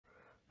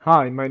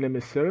Hi, my name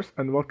is Sirs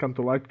and welcome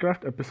to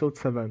Lightcraft episode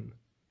 7.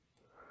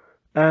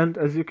 And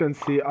as you can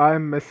see, I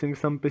am missing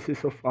some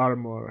pieces of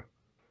armor.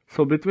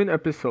 So between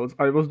episodes,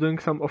 I was doing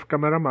some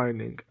off-camera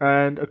mining,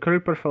 and a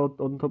creeper fell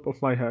on top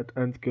of my head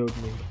and killed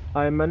me.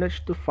 I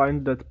managed to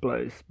find that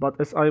place, but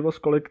as I was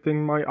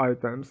collecting my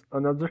items,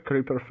 another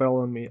creeper fell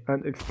on me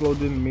and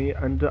exploded me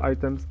and the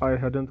items I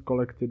hadn't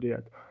collected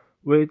yet,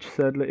 which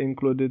sadly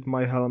included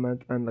my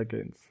helmet and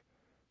leggings.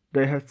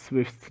 They had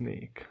swift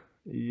sneak.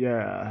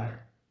 Yeah.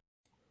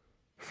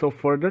 So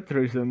for that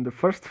reason, the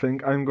first thing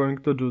I'm going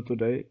to do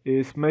today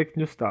is make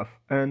new stuff,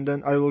 and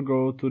then I will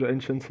go to the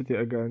ancient city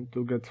again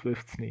to get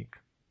Swift Sneak.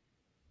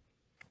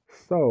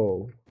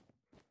 So,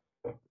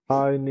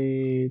 I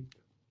need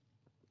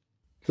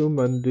 2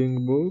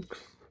 mending books,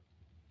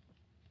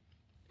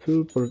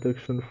 2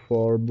 protection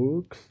 4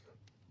 books.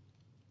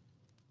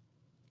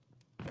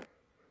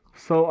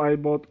 So I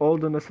bought all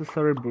the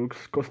necessary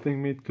books,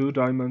 costing me 2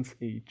 diamonds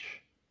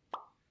each.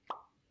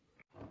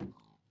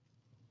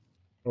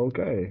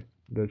 Okay,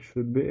 that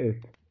should be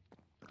it.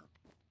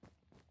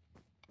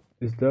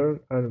 Is there an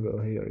anvil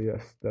here?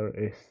 Yes, there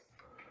is.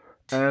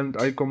 And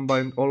I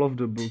combined all of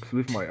the books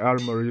with my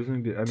armor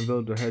using the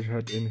anvil the hedge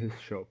had in his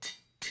shop.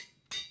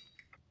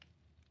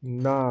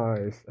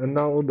 Nice, and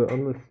now the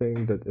only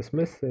thing that is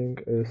missing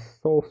is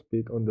soul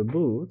speed on the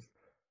boots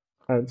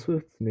and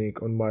swift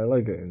sneak on my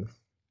leggings.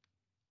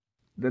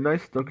 Then I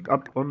stocked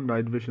up on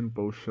night vision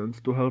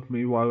potions to help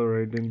me while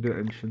raiding the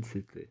ancient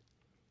city.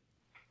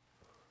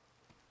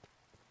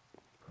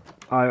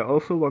 I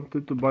also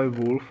wanted to buy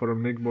wool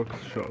from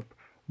KnickBock's shop,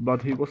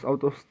 but he was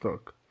out of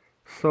stock,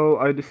 so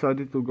I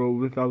decided to go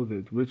without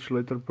it, which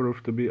later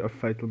proved to be a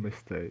fatal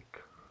mistake.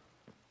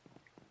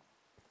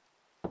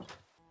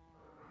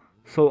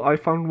 So I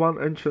found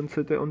one ancient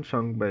city on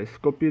chunk base,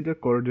 copied the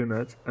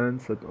coordinates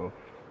and set off.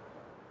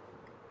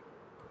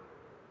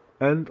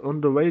 And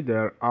on the way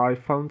there I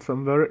found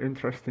some very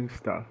interesting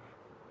stuff.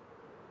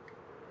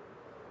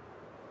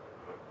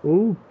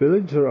 Oh,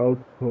 villager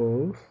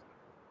outpost.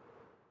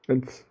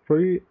 And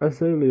 3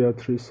 azalea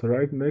trees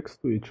right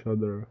next to each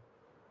other.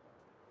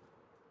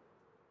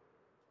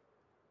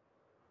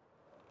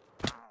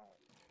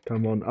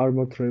 Come on,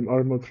 armor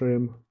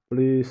trim,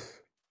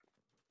 please.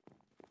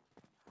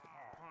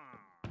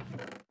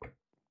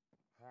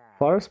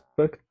 Fire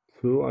spec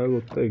 2, I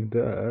will take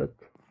that.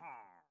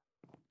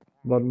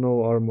 But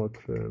no armor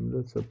trim,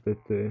 that's a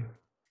pity.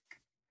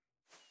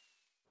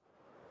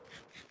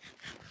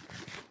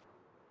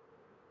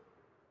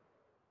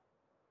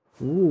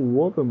 Ooh,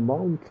 what a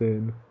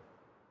mountain.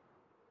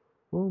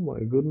 Oh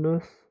my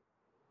goodness.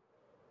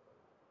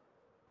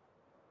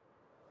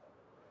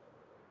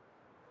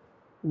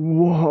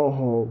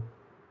 Whoa!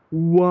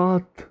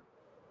 What?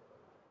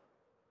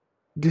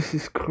 This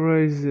is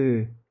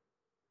crazy.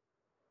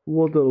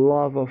 What a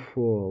lava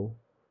fall.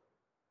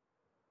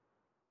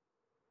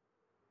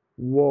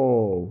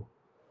 Whoa.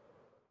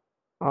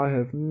 I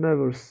have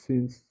never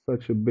seen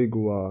such a big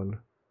one.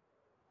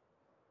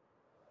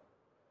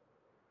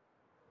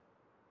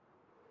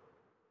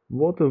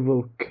 What a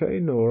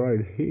volcano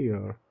right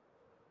here.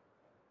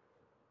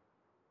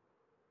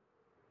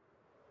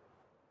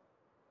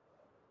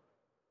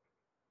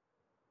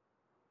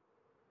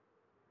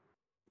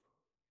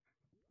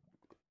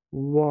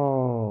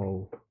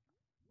 Wow.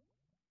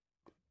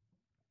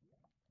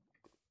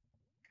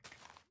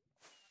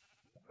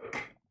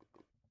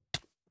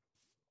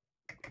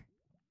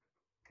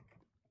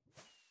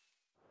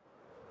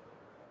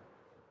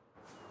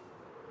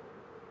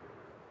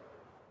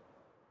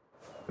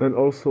 And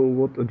also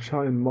what a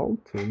giant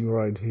mountain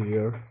right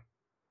here.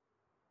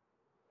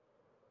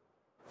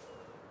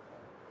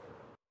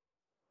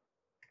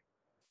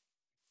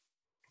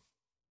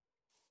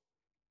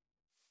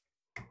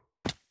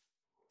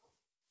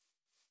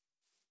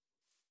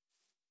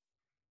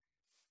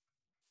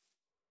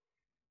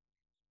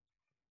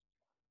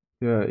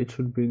 Yeah, it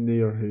should be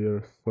near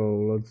here, so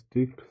let's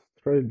dig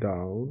straight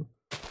down.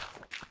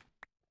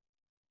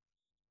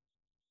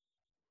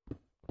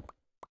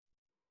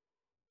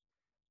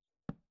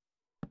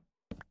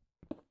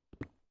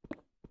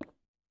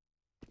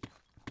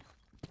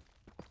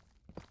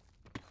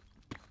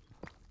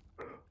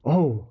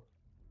 Oh!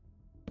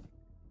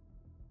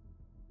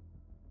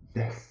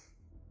 Yes!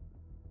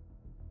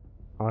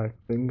 I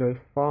think I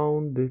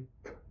found it.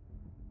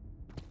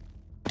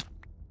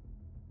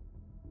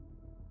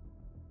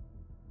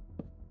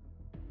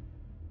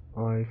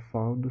 I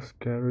found a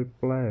scary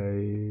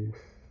place.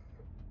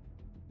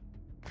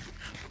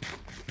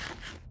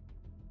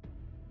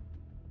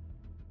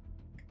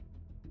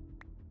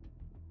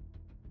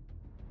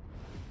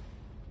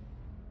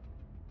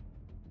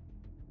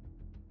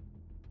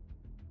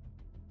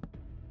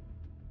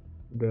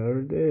 There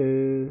it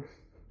is.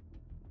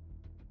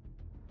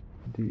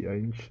 The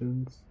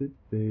ancient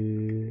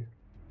city.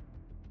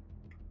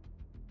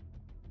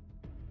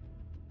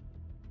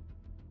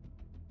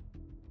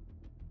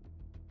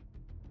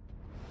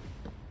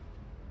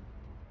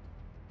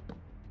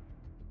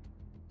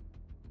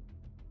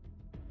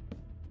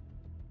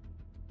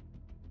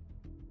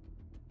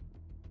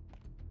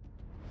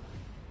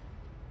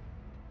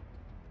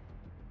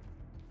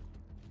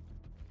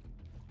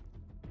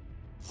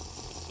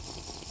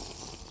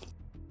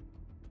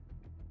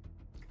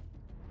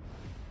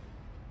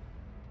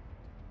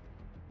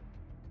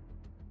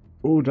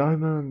 Oh,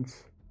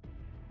 diamonds!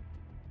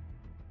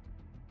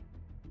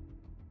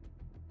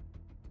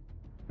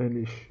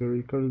 Any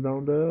shurikens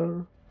down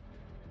there?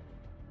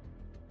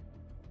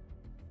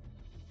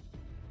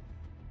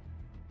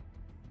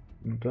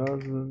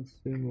 Doesn't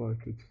seem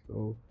like it,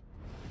 so...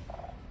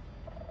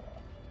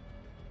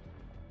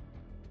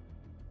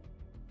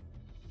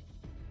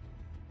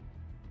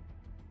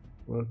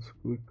 Let's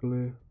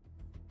quickly...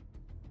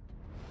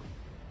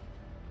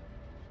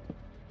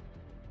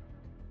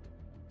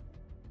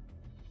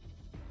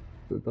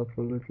 set up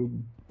a little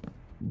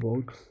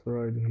box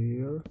right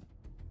here.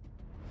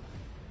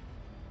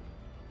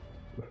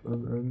 With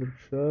an ender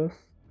chest.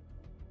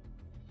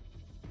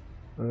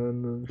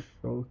 And the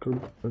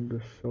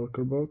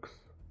shulker box.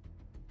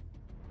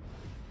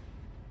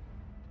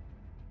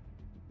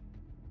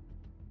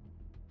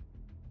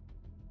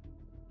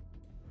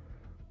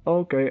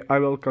 Okay, I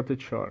will cut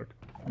it short.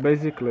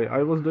 Basically,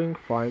 I was doing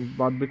fine,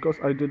 but because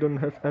I didn't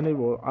have any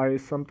wool, I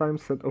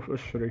sometimes set off a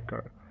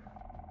shuriken.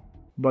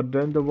 But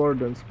then the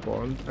warden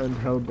spawned and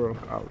hell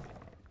broke out.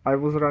 I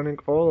was running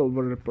all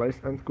over the place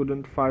and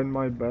couldn't find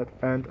my bed,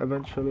 and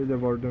eventually the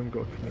warden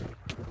got me.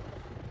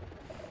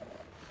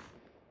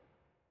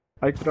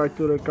 I tried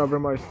to recover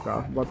my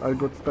stuff, but I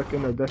got stuck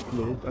in a death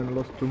loop and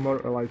lost 2 more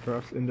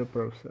elytras in the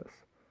process.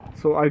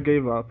 So I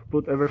gave up,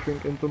 put everything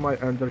into my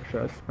ender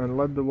chest, and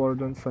let the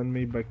warden send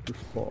me back to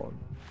spawn.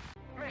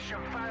 Mission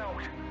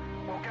failed.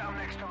 We'll get them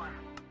next time.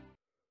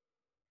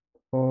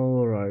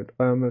 Alright,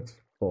 I am at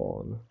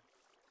spawn.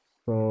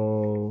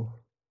 So...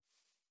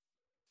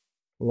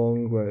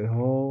 long way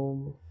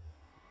home.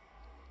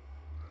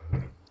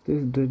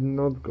 This did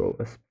not go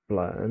as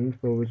planned,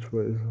 so which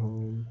way is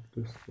home?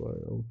 This way,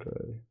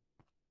 okay.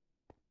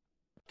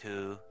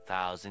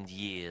 2,000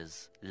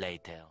 years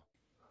later.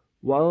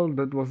 Well,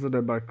 that was a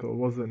debacle,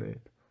 wasn't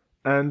it?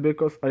 And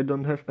because I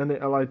don't have any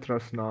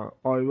elytras now,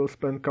 I will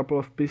spend a couple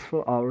of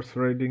peaceful hours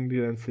raiding the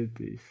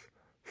NCTs.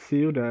 See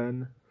you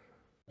then.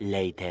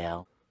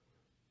 Later.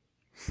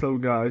 So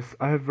guys,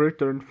 I have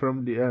returned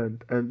from the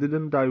end and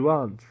didn't die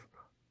once.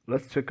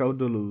 Let's check out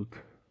the loot.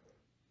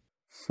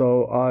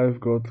 So I've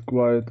got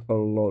quite a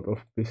lot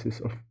of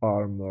pieces of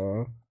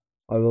armor.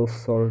 I will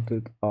sort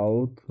it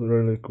out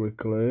really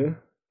quickly.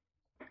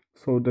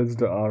 So that's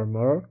the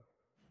armor.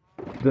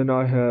 Then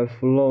I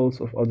have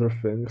loads of other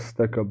things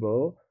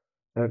stackable.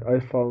 And I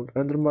found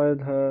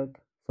endermite head,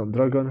 some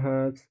dragon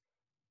heads,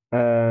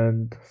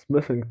 and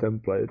smithing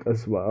template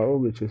as well,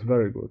 which is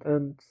very good.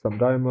 And some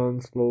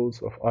diamonds,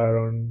 loads of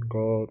iron,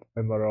 gold,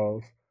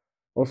 emeralds,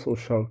 also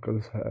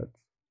shulker's heads,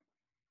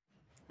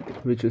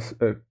 which is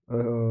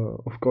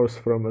of course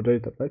from a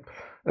data pack.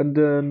 And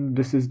then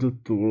this is the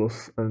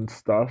tools and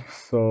stuff.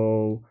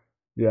 So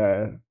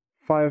yeah,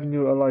 5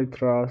 new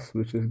elytras,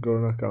 which is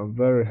gonna come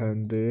very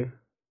handy.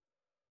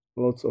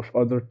 Lots of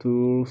other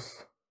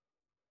tools.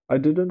 I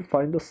didn't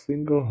find a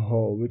single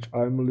hole, which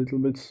I'm a little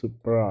bit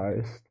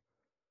surprised.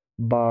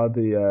 But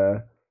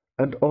yeah,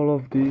 and all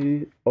of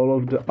the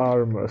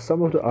armor.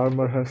 Some of the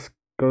armor has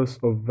curse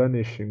of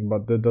vanishing,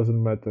 but that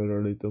doesn't matter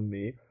really to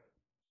me.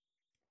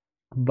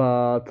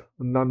 But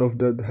none of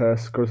that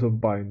has curse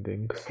of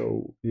binding,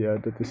 so yeah,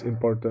 that is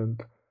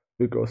important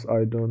because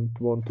I don't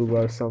want to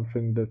wear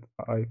something that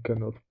I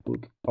cannot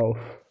put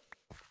off.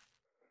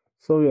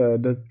 So yeah,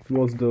 that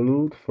was the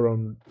loot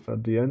from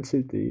the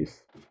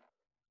NCTs,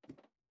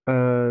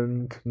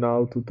 and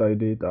now to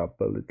tidy it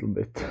up a little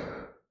bit.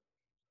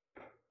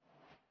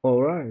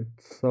 Alright,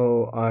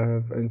 so I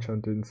have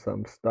enchanted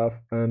some stuff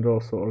and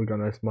also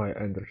organized my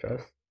ender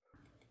chest.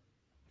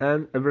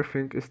 And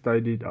everything is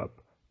tidied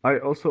up. I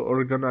also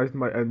organized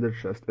my ender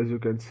chest, as you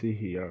can see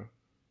here.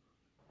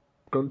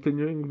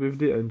 Continuing with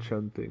the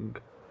enchanting,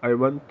 I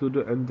went to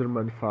the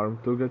enderman farm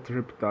to get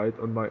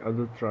Riptide on my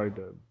other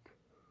trident.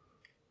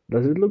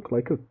 Does it look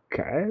like a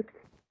cat?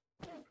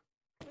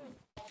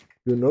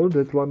 You know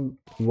that one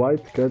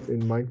white cat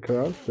in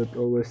Minecraft that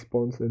always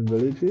spawns in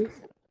villages?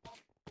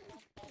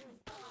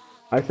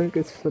 I think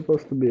it's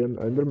supposed to be an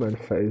enderman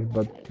face,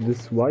 but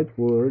this white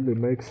word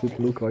makes it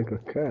look like a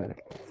cat.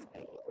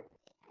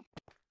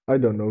 I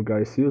don't know,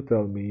 guys, you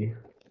tell me.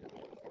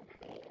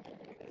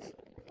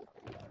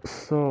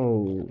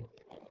 So...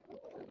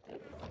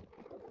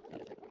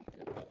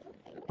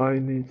 I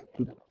need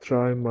to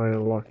try my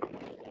luck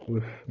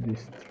with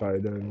these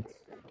tridents.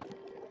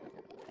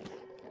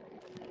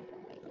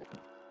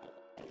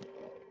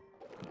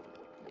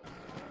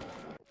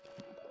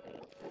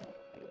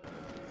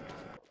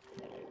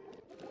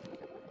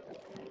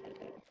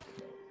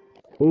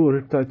 Oh,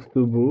 Riptide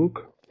 2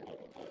 book.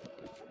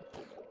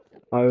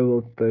 I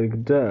will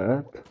take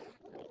that.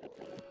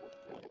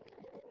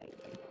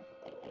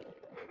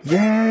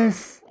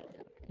 Yes!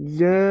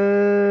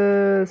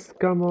 Yes!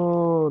 Come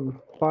on!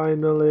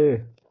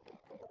 Finally!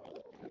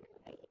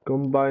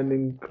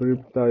 Combining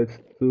Riptide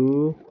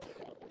 2.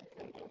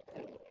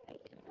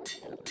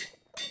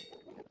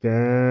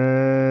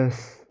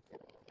 Yes!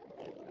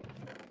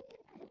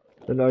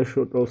 And I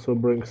should also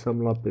bring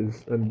some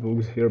lapis and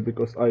books here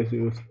because I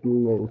used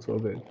loads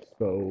of it,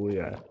 so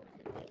yeah.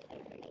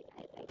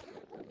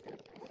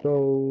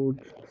 So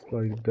just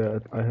like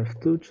that. I have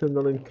 2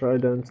 channeling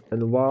tridents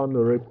and 1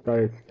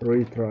 riptide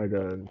 3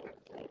 trident.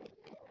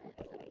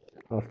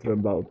 After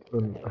about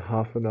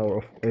half an hour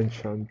of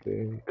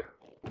enchanting.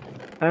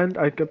 And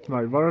I kept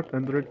my word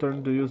and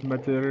returned to use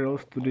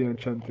materials to the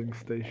enchanting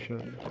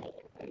station.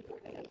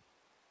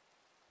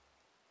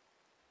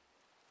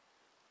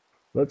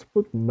 Let's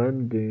put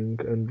mending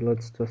and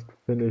let's just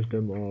finish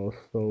them all.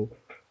 So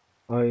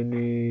I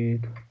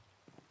need...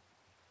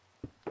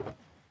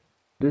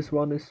 This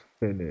one is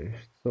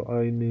finished, so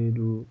I need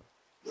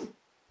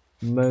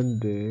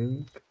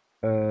mending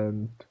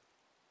and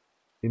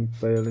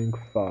impaling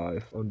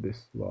 5 on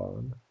this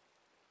one.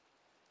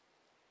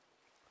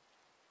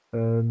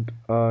 And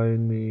I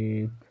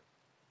need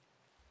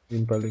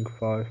impaling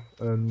 5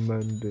 and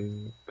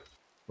mending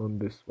on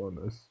this one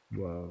as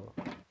well.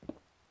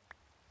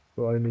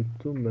 So I need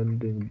 2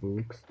 mending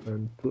books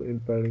and 2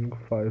 impaling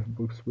 5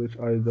 books, which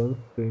I don't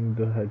think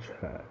the hedge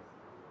has.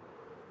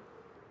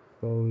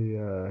 So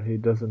yeah, he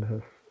doesn't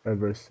have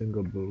every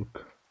single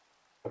book,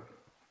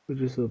 which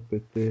is a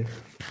pity,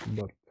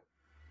 but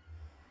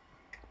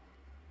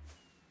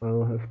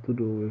I'll have to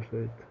do with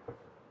it.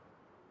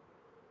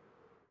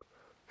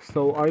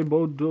 So I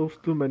bought those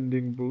 2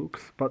 mending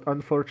books, but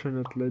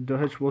unfortunately the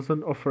hedge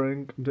wasn't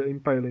offering the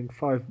impaling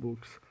 5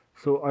 books,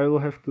 so I'll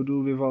have to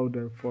do without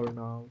them for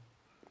now.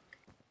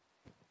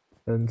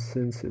 And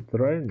since it's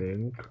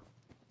raining,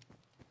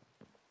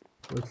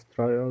 let's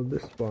try out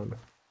this one.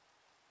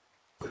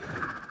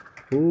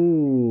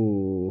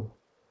 Ooh,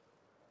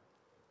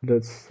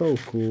 that's so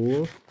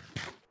cool.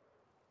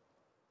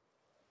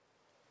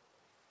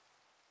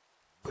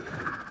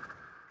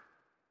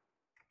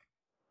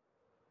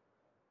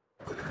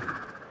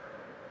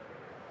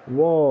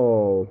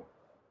 Whoa.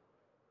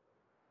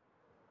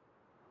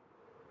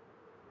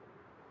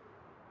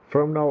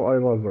 From now I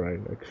love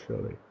rain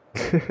actually.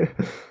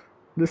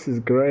 This is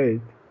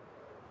great.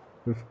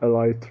 With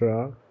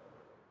Elytra.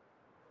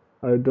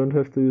 I don't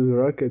have to use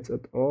rockets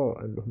at all.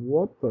 And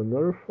what on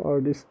earth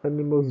are these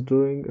animals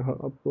doing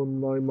up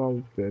on my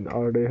mountain?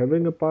 Are they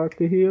having a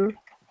party here?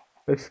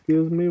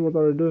 Excuse me, what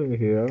are you doing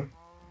here?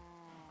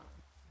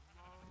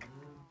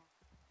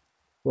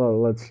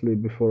 Well, let's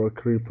sleep before a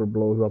creeper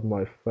blows up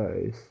my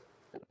face.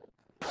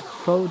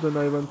 So then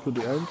I went to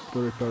the end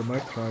to repair my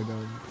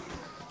trident.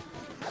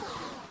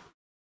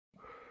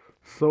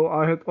 So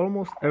I had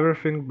almost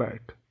everything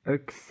back,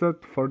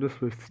 except for the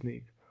swift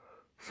sneak.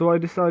 So I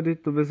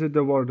decided to visit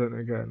the warden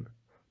again,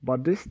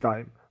 but this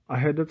time I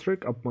had a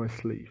trick up my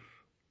sleeve.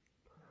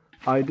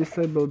 I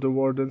disabled the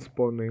warden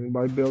spawning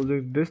by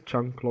building this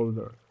chunk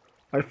loader.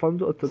 I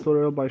found a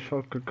tutorial by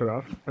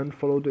Shulkercraft and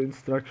followed the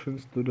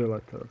instructions to the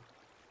letter.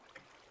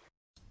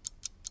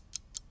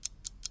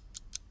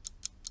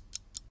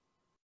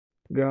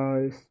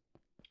 Guys,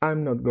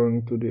 I'm not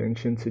going to the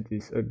ancient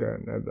cities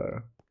again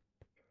ever.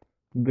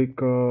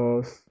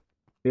 Because,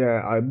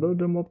 yeah, I built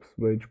the mob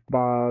switch,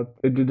 but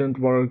it didn't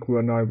work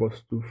when I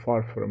was too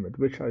far from it,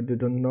 which I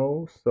didn't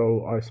know,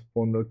 so I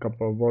spawned a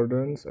couple of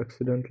wardens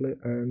accidentally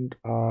and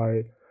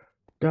I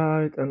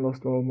died and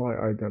lost all my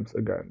items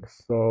again.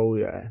 So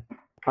yeah,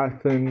 I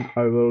think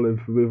I will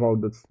live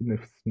without that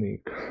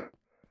sneak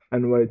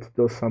and wait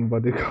till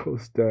somebody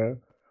goes there,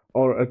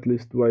 or at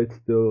least wait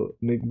till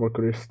KnickBock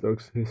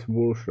restocks his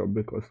wool shop,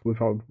 because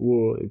without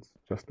wool it's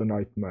just a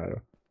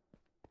nightmare.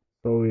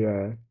 So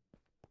yeah.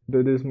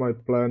 That is my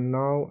plan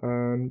now,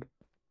 and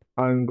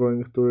I'm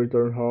going to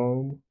return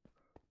home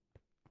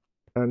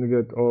and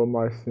get all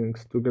my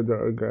things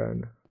together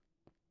again.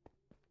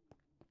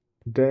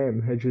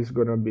 Damn, Hedge is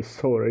gonna be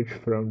so rich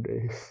from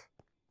this.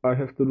 I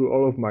have to do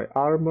all of my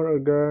armor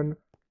again,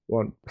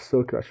 1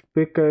 Silkrash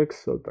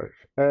pickaxe,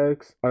 Silkrash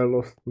axe, I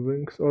lost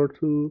wings or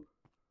 2.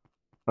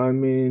 I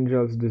mean,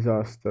 just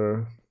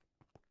disaster.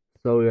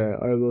 So yeah,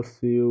 I will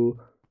see you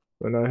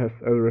when I have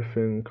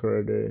everything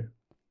ready.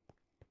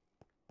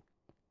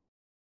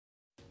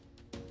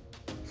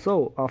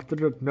 So, after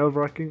that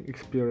nerve-wracking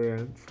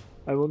experience,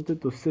 I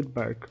wanted to sit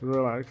back,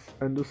 relax,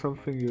 and do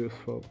something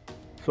useful.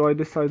 So I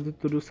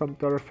decided to do some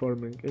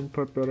terraforming in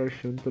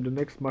preparation to the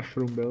next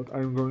mushroom build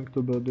I'm going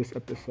to build this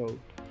episode.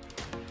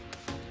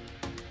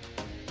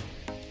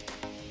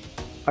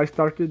 I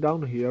started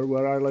down here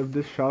where I left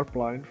this sharp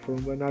line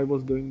from when I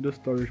was doing the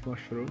storage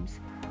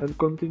mushrooms, and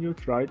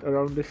continued right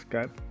around this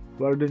cap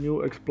where the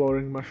new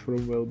exploring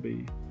mushroom will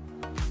be.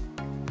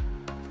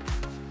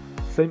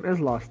 Same as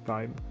last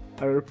time.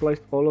 I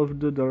replaced all of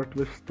the dirt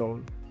with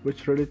stone,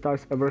 which really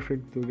ties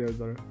everything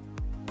together.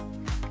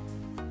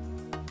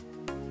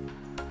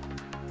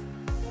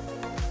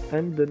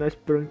 And then I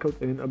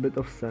sprinkled in a bit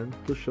of sand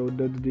to show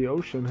that the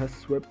ocean has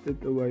swept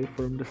it away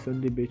from the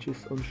sandy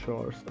beaches on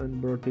shores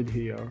and brought it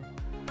here.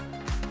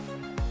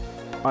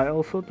 I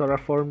also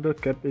terraformed the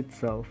cap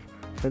itself,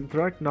 and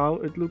right now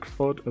it looks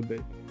odd a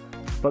bit,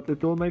 but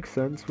it will make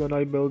sense when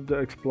I build the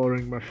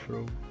exploring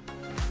mushroom.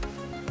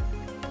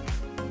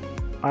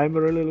 I'm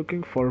really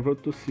looking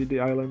forward to see the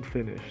island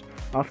finished.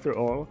 After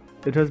all,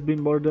 it has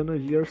been more than a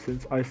year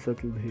since I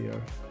settled here.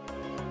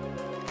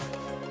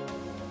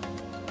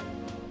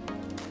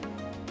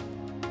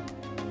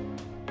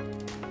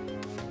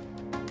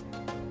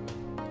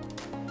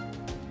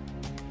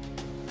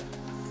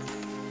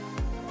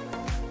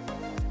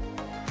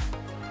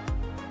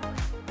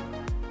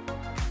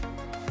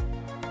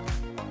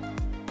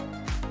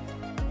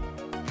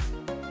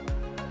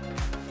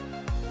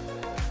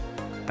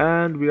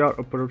 And we are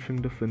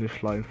approaching the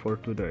finish line for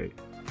today.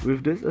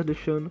 With this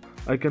edition,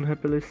 I can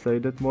happily say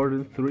that more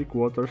than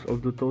 3/4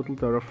 of the total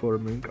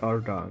terraforming are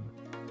done.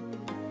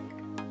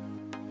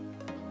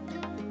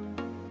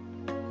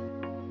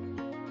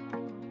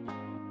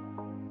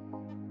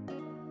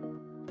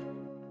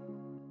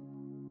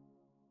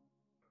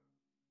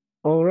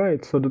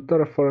 Alright, so the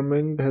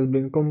terraforming has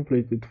been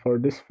completed for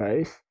this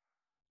phase,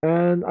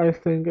 and I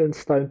think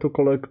it's time to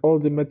collect all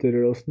the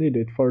materials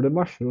needed for the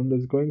mushroom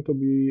that's going to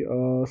be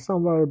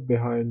somewhere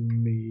behind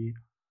me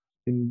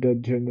in the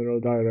general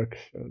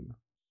direction.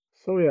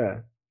 So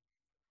yeah,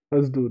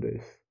 let's do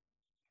this.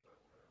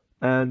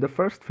 And the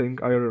first thing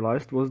I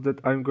realized was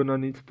that I'm gonna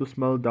need to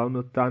smelt down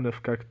a ton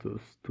of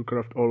cactus to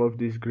craft all of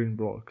these green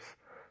blocks.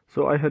 So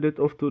I headed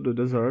off to the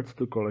desert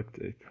to collect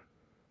it.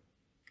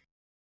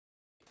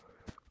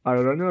 I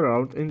ran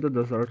around in the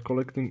desert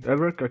collecting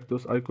every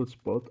cactus I could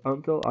spot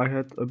until I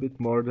had a bit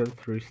more than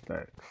 3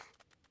 stacks.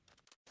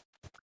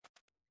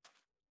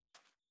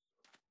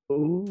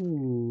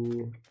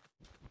 Ooh,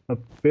 a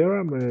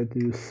pyramid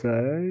you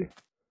say?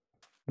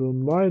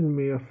 Don't mind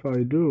me if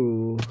I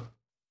do.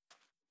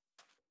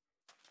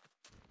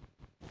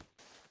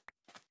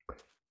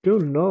 You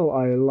know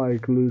I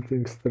like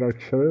looting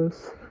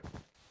structures.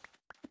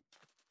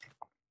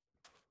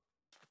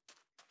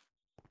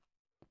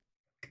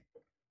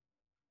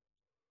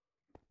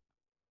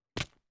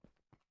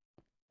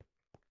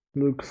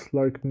 Looks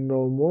like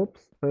no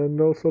mobs, and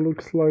also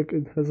looks like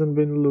it hasn't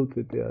been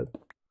looted yet.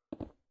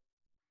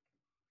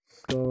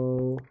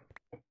 So...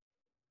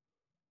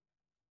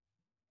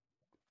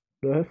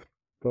 do I have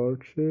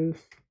torches?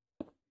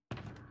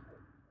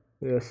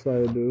 Yes,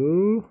 I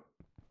do.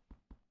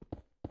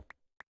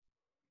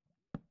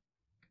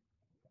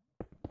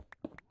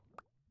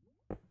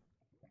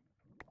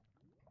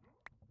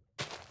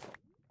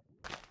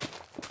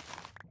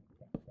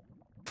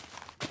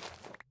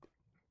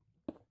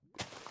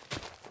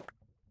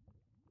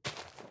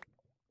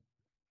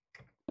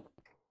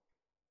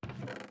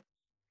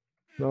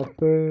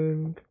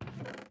 Nothing.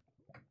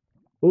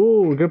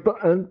 Ooh,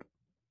 and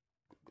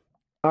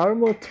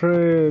armor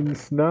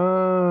trims,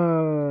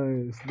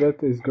 nice.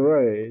 That is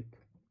great.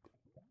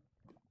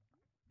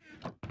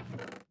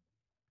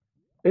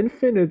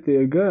 Infinity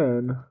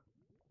again.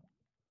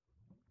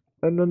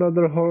 And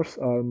another horse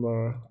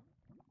armor.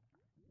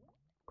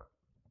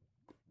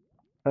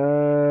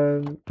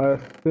 And I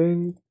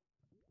think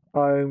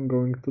I'm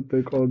going to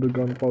take all the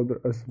gunpowder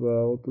as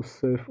well to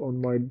save on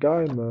my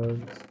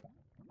diamonds.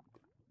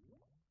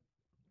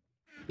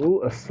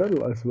 Ooh, a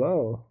saddle as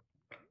well.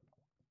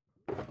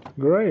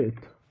 Great.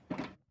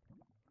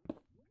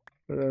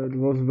 It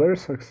was very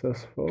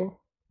successful.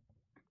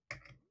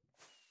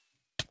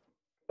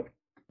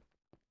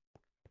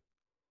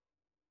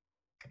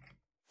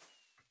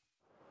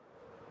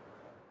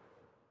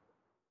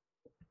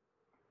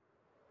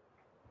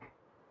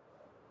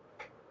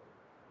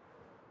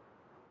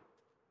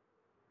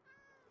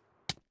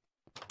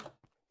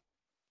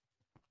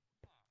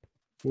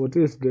 What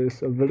is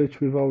this? A village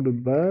without a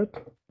bed?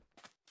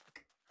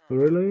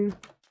 Really?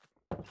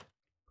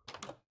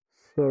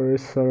 Sorry,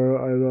 sir,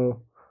 I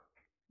will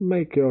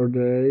make your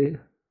day.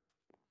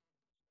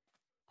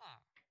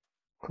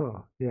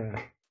 Huh,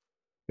 yeah.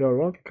 You're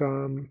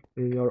welcome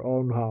in your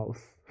own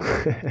house.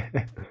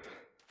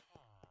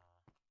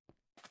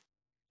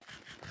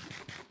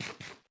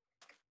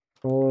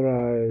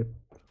 Alright.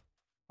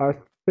 I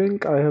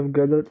think I have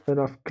gathered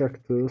enough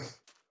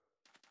cactus.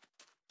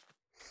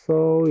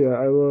 So yeah,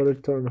 I will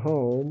return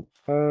home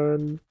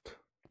and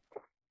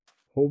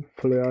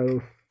hopefully I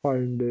will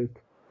find it.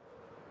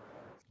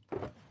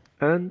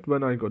 And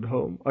when I got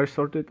home, I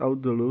sorted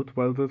out the loot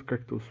while the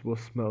cactus was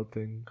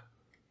smelting.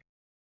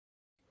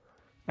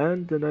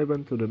 And then I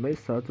went to the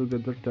mesa to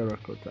get the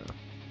terracotta.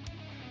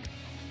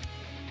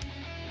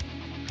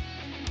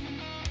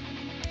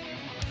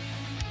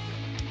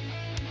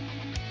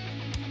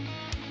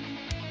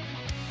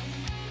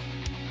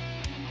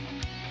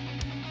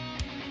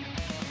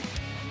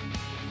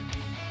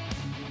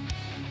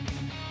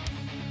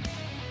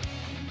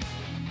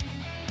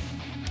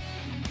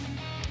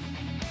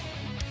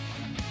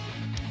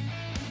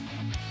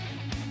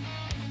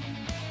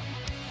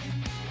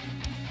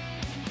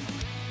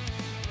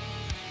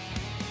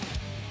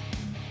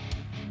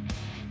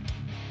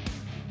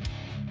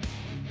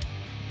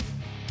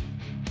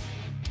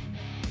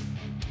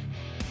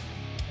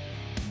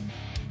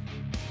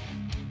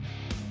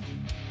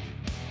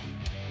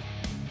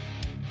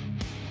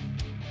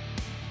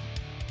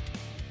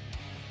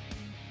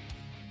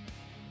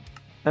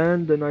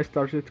 And then I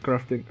started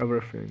crafting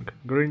everything.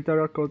 Green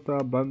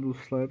terracotta, bamboo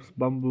slabs,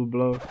 bamboo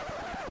blocks.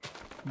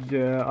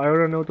 Yeah, I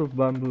ran out of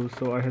bamboo,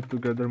 so I had to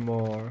gather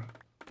more.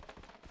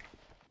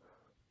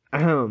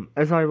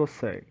 As I was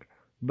saying,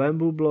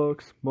 bamboo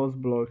blocks, moss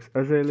blocks,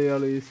 azalea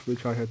leaves,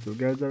 which I had to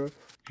gather,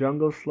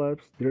 jungle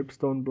slabs,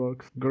 dripstone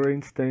blocks,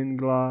 green stained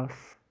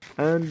glass.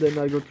 And then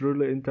I got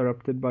really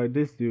interrupted by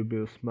this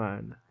dubious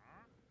man.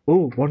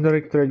 Oh,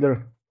 wandering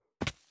trader.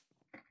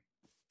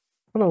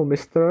 Hello,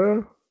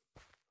 mister.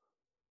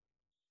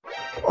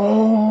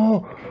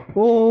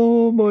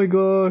 Oh my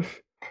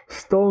gosh!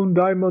 Stone,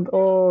 diamond,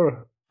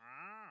 ore!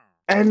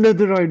 And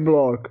netherite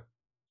block!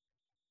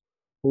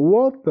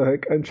 What the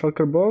heck? And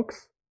shulker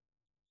box?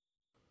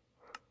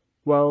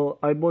 Well,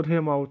 I bought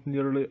him out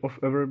nearly of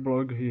every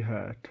block he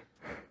had.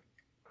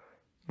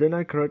 Then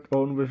I cracked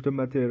on with the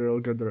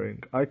material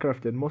gathering. I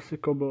crafted mossy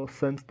cobble,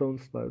 sandstone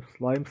slabs,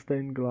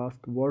 limestone glass,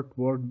 ward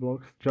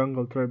blocks,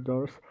 jungle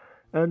trapdoors,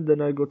 and then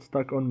I got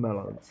stuck on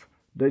melons.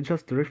 They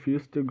just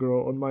refused to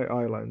grow on my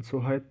island,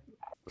 so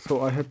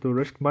I had to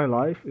risk my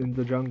life in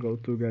the jungle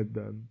to get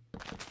them.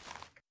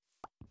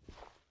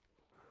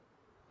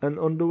 And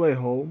on the way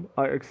home,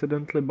 I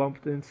accidentally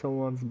bumped in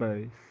someone's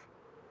base.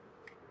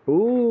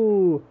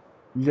 Ooh,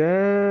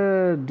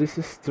 yeah, this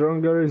is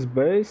Strongerry's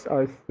base,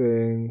 I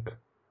think.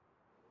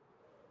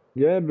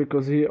 Yeah,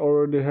 because he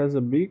already has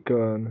a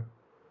beacon.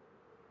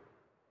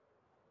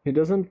 He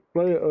doesn't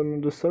play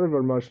on the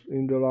server much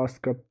in the last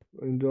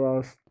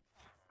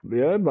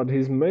yeah, but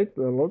he's made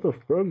a lot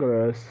of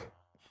progress.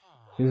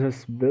 He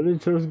has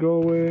villagers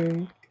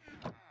going.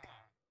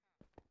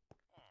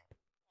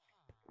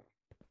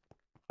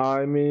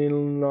 I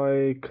mean,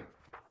 like,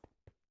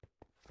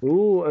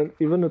 ooh, and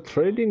even a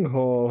trading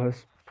hall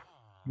has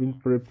been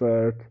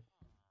prepared.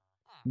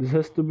 This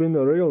has to be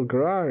a real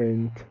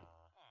grind.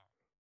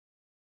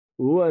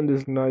 Ooh, and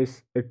this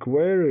nice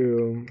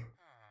aquarium.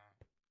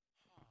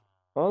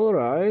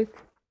 Alright.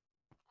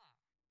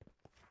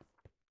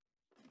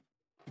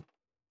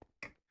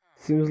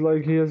 Seems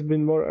like he has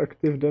been more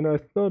active than I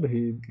thought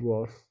he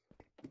was.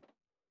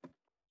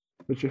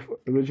 Which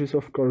is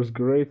of course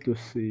great to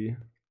see.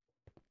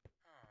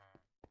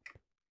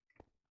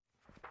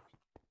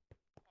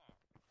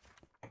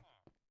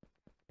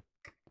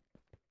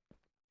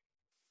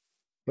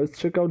 Let's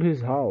check out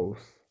his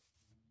house.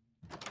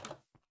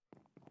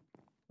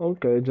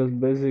 Okay, just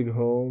basic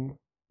home.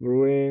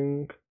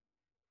 Brewing.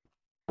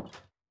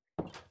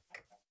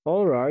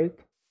 Alright.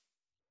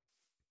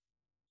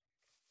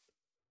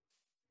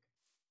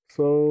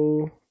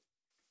 So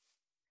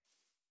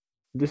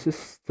this is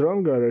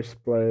Strongerry's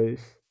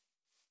place.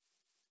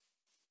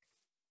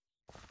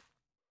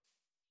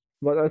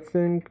 But I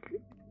think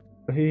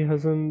he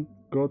hasn't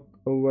got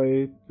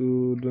away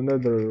to the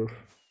nether.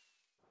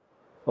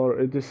 Or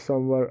it is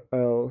somewhere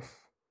else.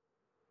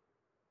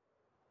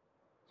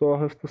 So I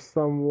have to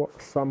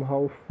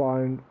somehow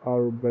find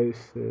our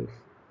bases.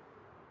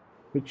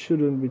 Which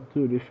shouldn't be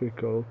too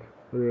difficult,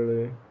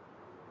 really.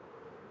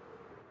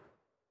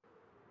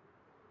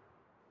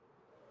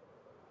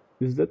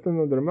 Is that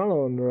another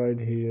melon right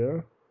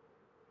here?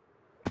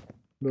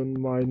 Don't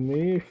mind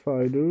me if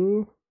I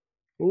do.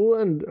 Ooh,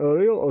 and a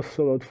real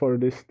ocelot for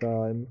this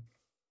time.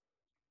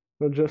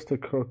 Not just a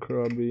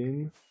cockra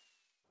bean.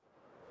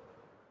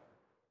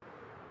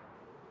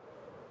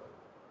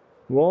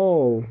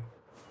 Whoa!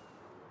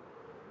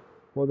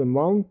 What a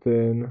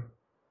mountain!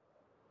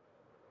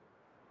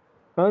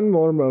 And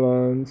more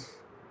melons.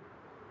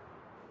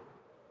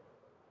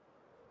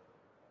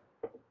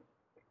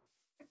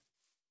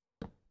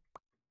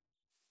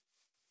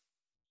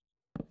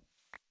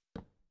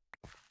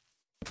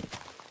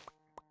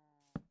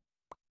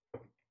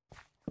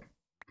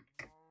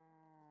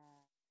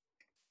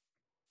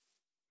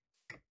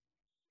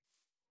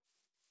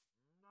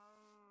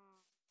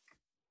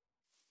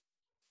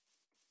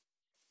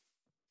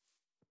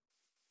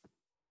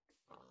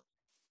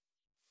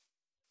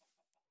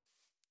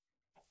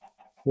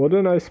 What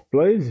a nice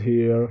place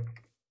here.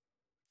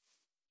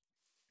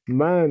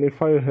 Man,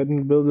 if I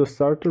hadn't built a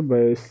starter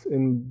base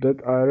in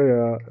that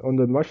area on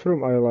the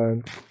Mushroom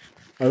Island,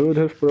 I would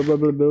have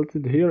probably built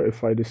it here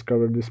if I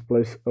discovered this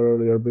place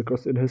earlier,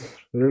 because it has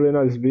really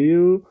nice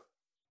view.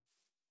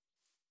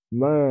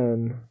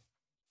 Man.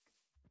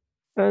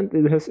 And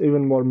it has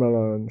even more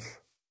melons.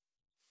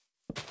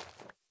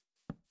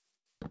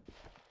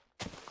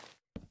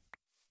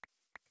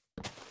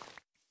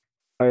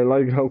 I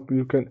like how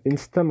you can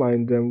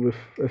insta-mine them with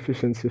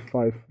efficiency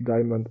 5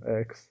 diamond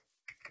X.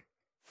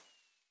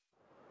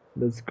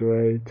 That's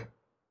great.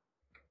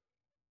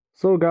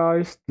 So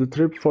guys, the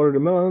trip for the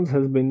melons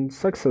has been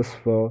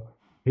successful.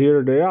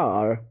 Here they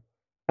are.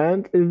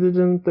 And it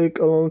didn't take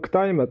a long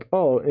time at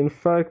all. In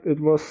fact, it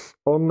was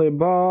only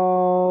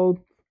about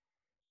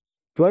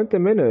 20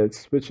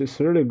 minutes, which is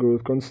really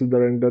good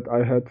considering that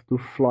I had to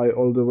fly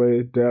all the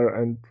way there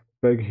and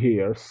back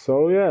here.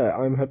 So yeah,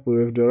 I'm happy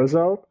with the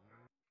result.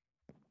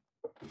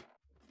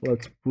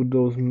 Let's put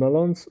those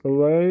melons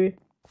away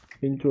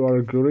into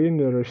our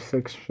greenery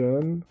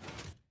section.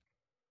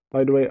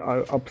 By the way,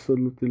 I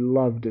absolutely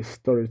love this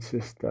storage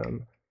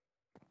system.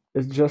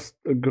 It's just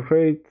a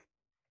great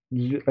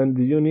and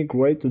unique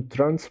way to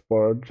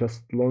transport,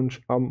 just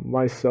launch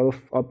myself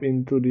up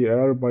into the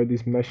air by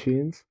these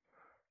machines.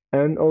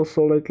 And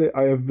also lately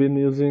I have been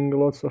using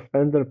lots of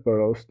ender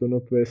pearls to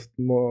not waste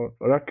more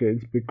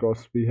rockets,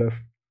 because we have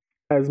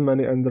as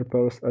many ender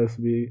pearls as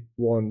we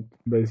want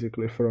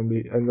basically from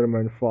the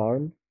enderman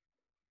farm.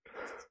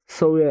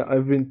 So yeah,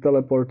 I've been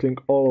teleporting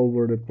all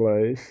over the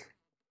place.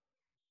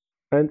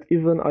 And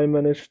even I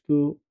managed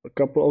to, a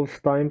couple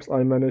of times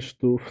I managed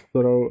to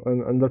throw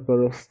an ender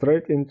pearl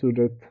straight into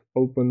that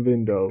open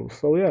window.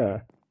 So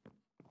yeah,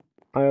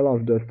 I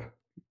love that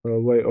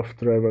way of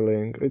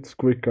traveling. It's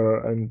quicker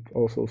and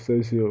also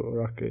saves you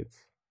rockets.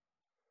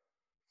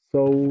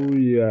 So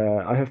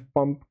yeah, I have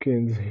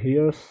pumpkins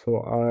here,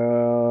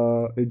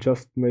 so it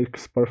just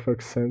makes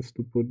perfect sense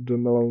to put the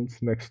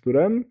melons next to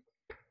them.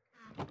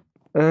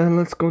 And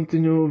let's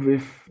continue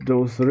with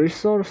those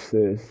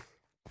resources.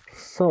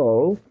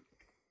 So,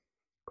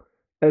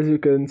 as you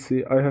can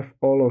see, I have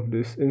all of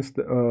this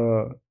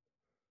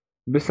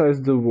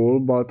besides the wool,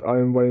 but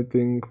I'm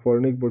waiting for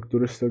KnickBock to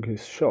restock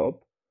his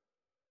shop,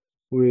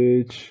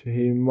 which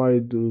he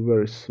might do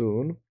very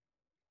soon.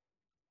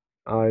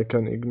 I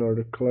can ignore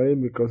the clay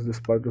because this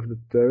part of the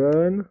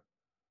terrain.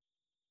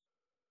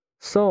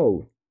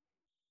 So,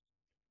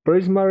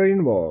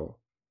 prismarine wall.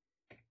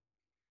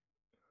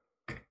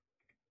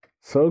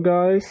 So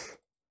guys,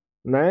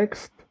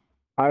 next,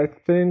 I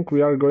think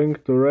we are going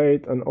to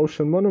raid an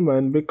ocean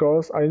monument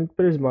because I need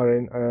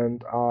prismarine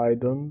and I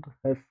don't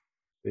have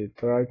it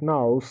right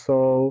now.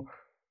 So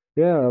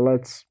yeah,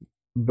 let's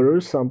brew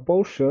some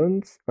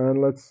potions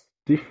and let's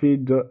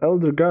defeat the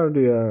Elder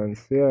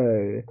Guardians.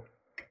 Yay!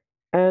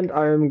 And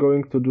I am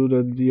going to do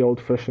that the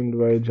old-fashioned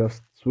way,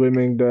 just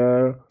swimming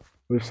there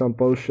with some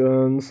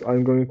potions.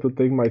 I'm going to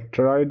take my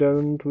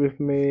trident with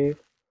me.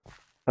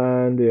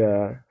 And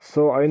yeah,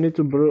 so I need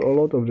to brew a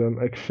lot of them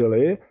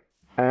actually.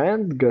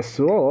 And guess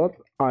what?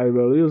 I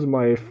will use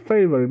my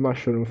favorite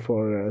mushroom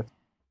for it.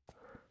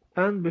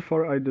 And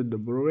before I did the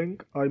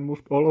brewing, I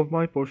moved all of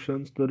my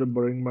potions to the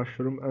brewing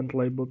mushroom and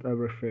labeled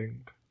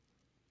everything.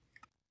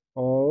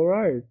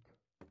 Alright.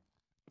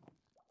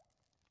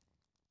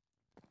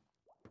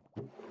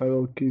 I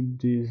will keep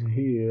these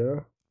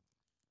here.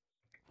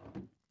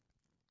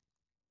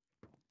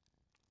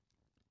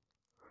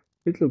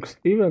 It looks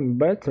even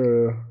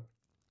better.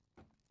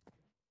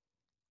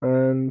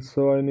 And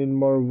so I need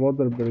more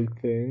water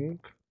breathing,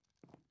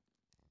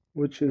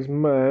 which is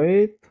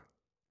made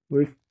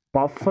with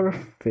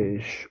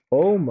pufferfish.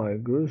 Oh my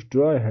gosh,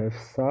 do I have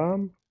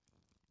some?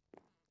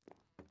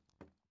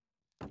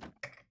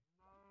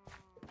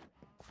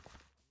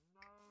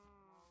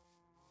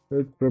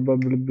 It'd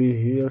probably be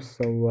here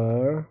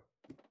somewhere.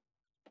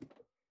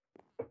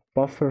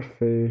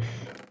 Pufferfish.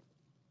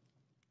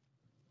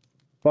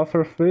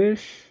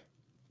 Pufferfish?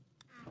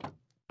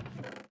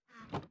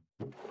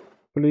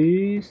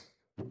 Please?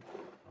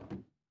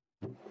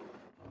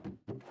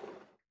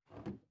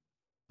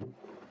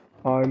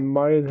 I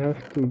might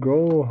have to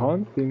go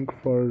hunting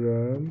for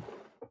them.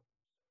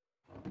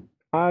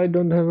 I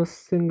don't have a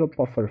single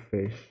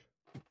pufferfish.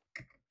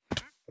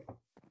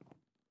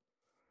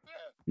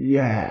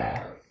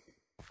 Yeah.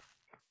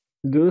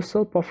 Do you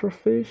sell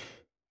pufferfish?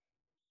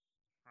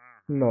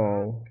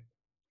 No.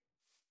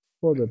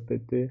 What a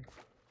pity.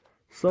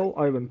 So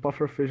I went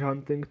pufferfish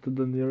hunting to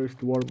the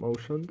nearest warm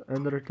ocean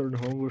and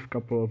returned home with a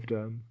couple of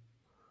them.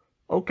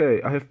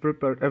 Okay, I have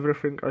prepared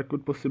everything I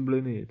could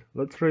possibly need.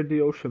 Let's raid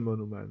the ocean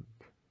monument.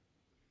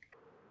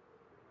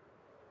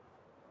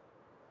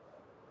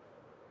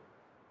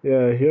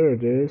 Yeah, here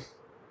it is.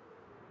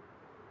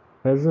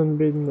 Hasn't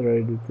been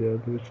raided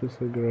yet, which is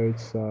a great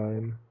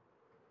sign.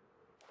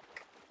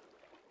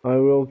 I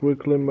will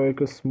quickly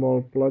make a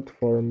small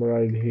platform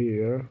right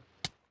here.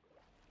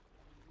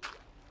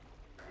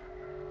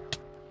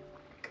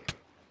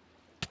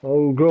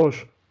 Oh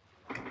gosh!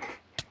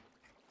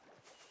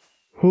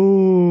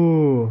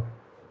 Ooh!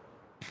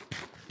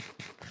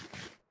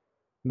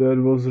 That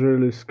was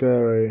really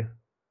scary.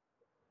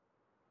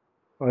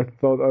 I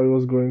thought I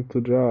was going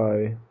to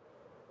die.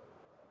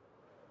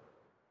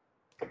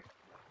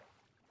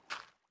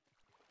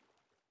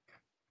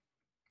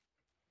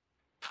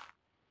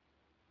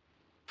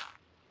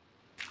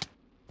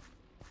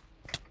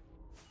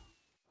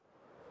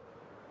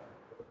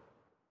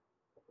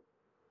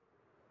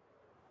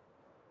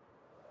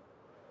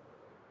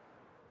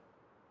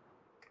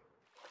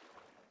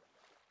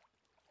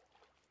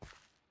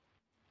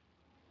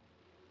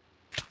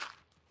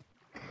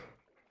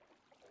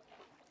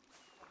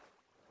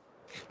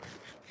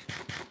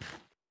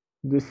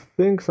 These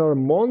things are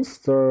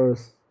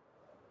monsters!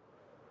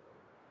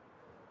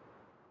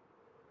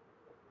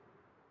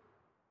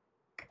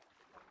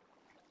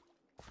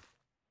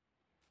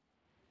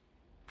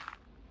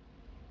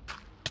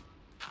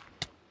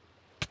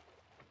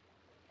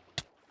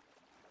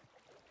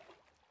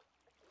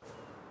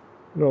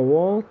 You know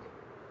what?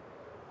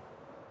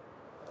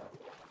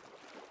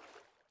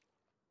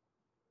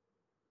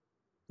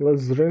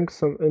 Let's drink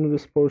some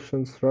invis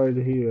potions right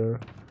here.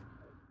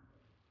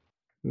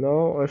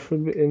 Now I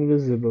should be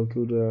invisible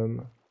to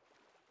them.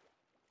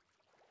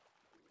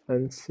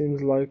 And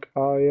seems like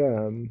I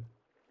am.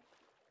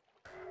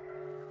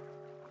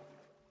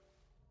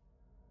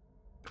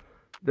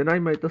 Then I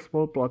made a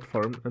small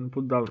platform and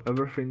put down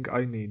everything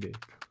I needed.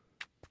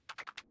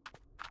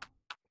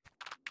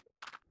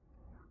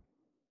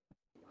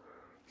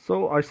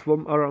 So I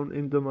swam around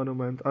in the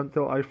monument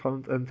until I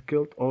found and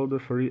killed all the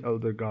 3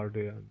 Elder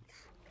Guardians.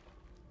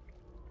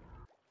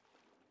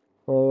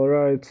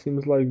 Yeah, it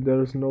seems like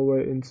there's no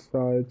way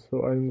inside,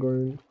 so I'm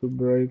going to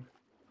break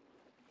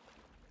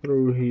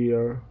through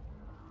here.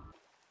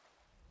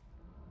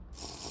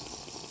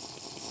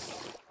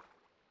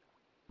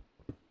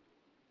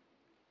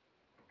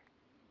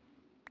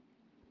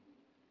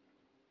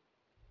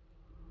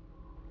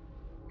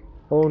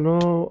 Oh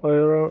no,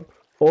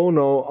 oh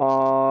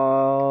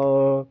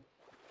no,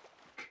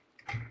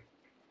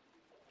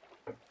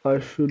 I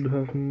should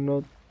have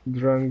not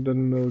drank the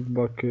milk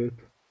bucket.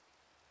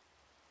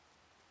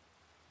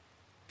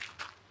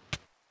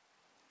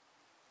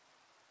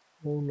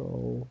 Oh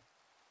no.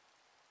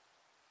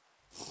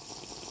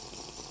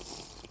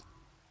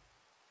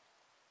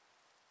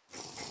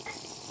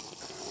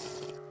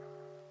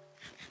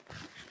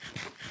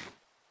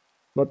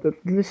 But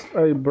at least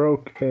I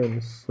broke in,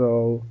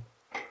 so...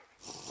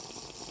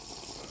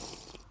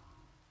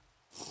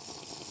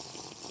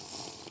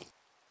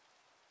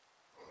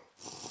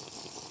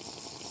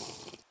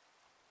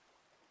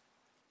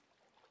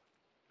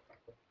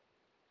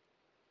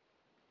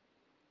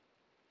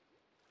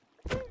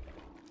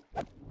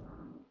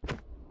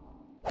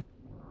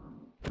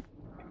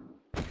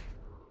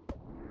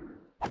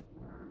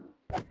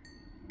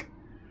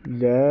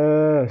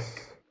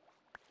 Yes!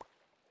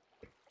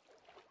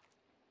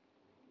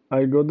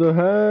 I got the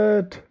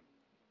hat!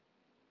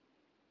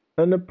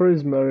 And a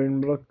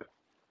prismarine block,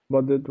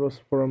 but it was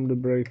from the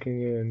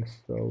breaking in,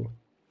 so...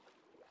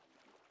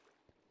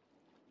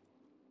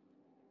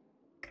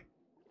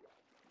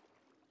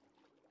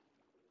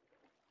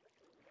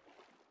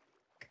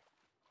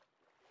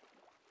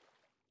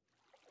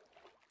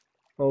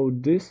 Oh,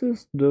 this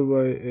is the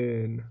way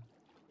in.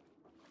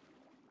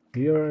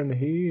 Here and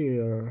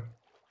here.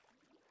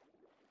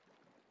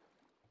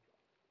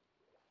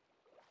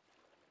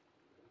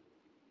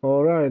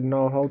 Alright,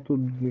 now how to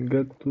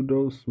get to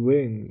those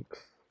wings?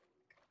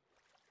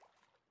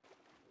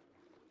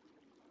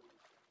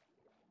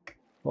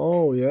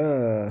 Oh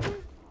yeah.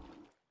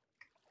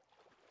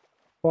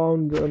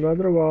 Found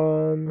another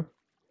one.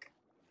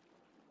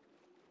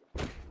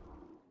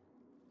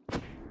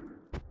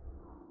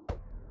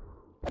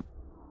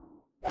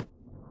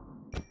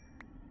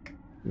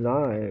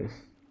 Nice.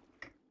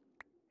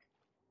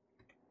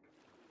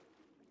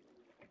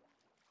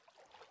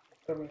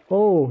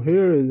 Oh,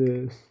 here it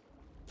is.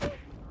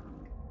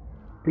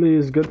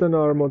 Please get an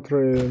armor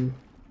trim.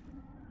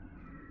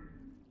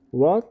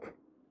 What?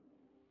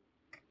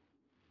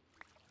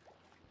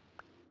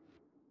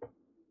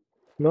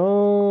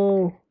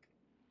 No.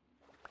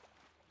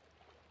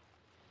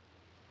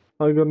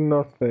 I got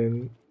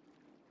nothing.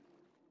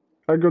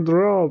 I got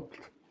robbed.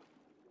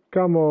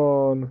 Come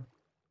on.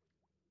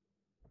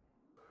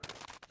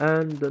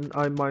 And then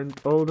I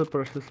mined all the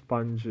precious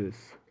sponges.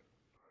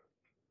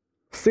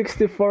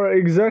 64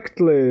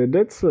 exactly.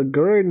 That's a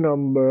great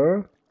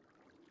number.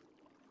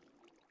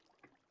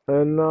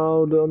 And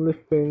now the only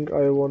thing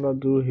I wanna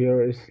do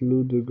here is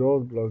loot the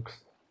gold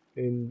blocks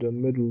in the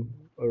middle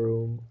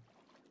room.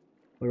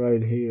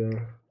 Right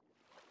here.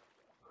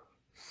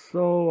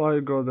 So I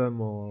got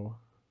them all.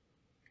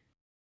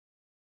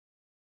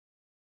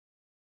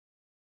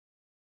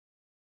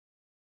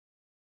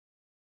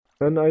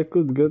 And I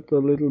could get a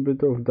little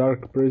bit of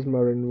dark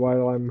prismarine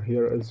while I'm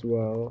here as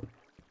well.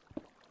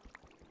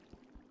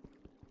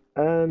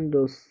 And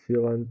those sea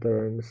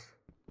lanterns.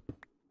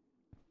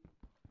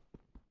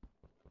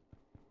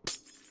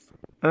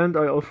 And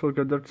I also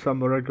gathered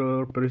some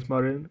regular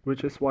prismarine,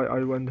 which is why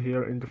I went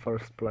here in the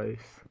first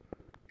place.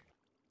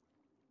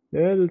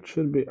 Yeah, that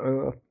should be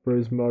enough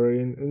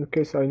prismarine. In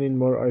case I need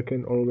more, I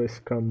can always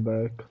come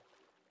back.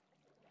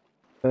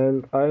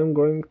 And I am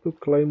going to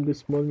claim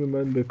this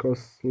monument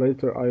because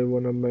later I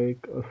wanna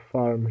make a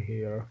farm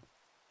here.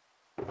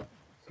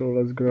 So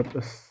let's grab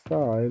a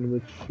sign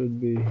which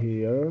should be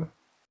here.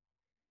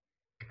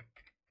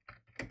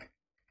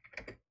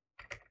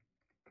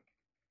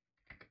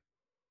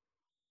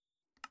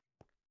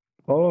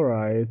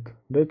 Alright,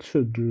 that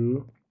should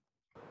do.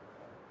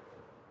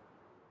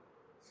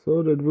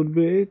 So that would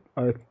be it,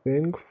 I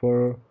think,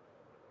 for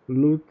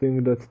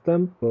looting that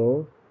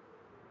temple.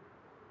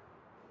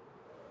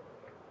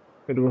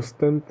 It was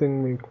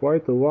tempting me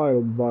quite a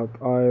while,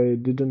 but I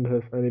didn't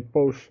have any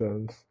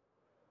potions.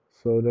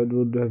 So that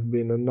would have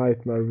been a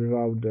nightmare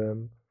without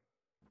them.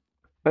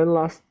 And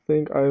last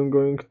thing I'm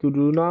going to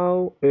do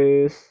now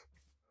is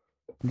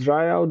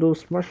dry out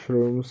those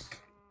mushrooms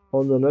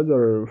on the nether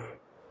roof.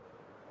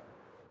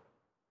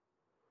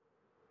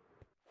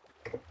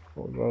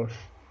 Oh gosh.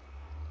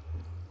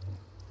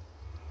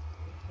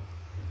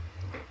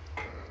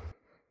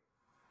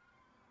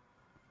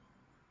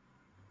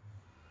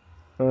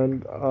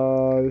 And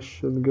I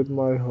should get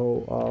my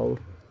hoe out.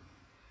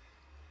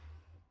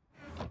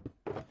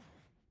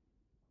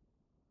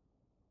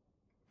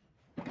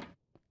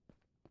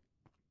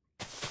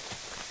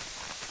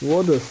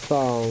 What a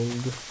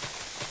sound.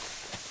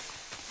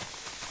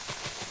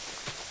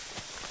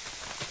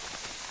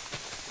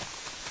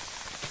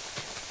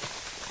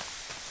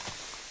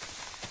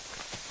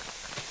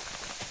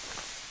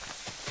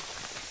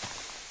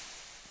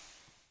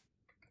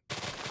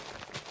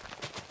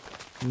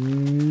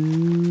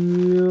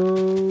 No.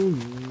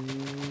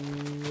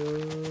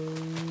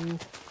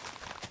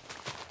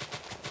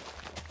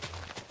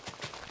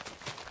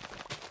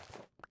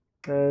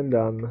 And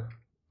done.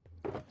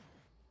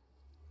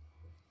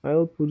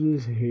 I'll put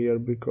this here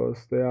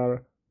because they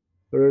are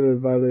really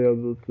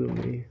valuable to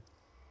me.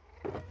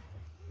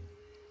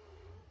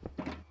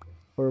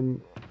 Or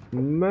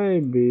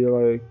maybe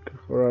like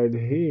right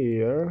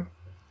here.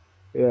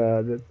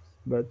 Yeah, that's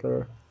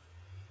better.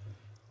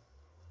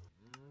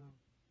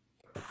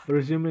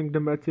 Resuming the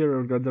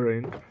material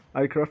gathering,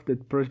 I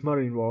crafted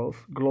prismarine walls,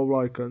 glow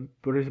icon,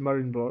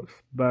 prismarine blocks,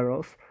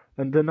 barrels,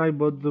 and then I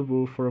bought the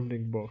wool from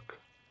KnickBock.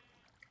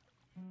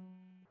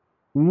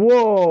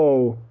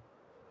 Whoa!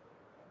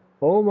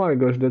 Oh my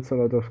gosh, that's a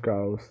lot of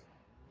cows.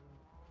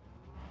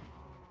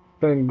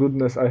 Thank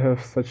goodness I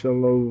have such a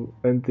low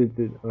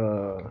entity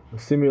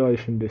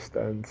simulation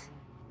distance.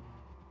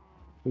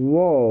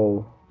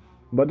 Whoa!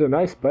 But a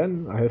nice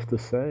pen, I have to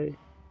say.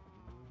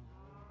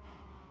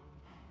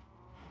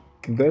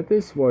 That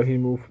is why he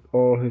moved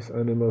all his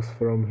animals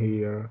from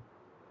here.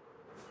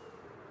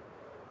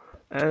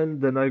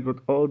 And then I got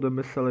all the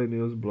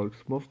miscellaneous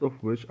blocks, most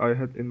of which I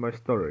had in my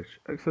storage,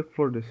 except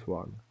for this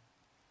one.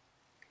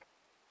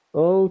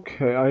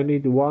 Okay, I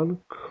need one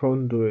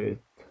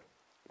conduit.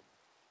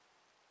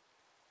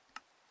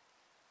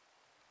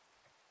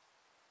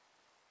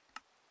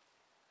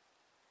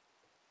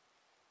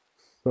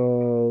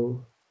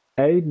 So,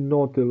 8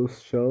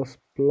 Nautilus shells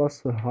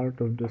plus a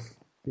heart of the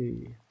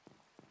sea.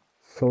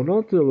 So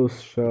Nautilus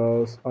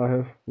shells, I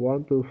have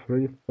 1, 2,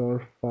 3,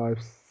 4,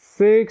 5,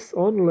 6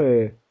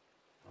 only!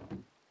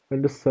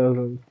 And the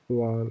 7th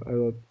one, I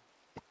will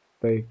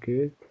take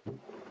it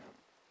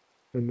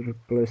and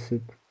replace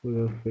it with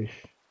a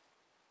fish.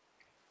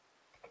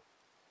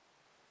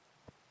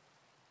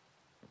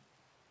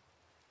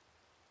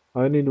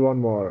 I need one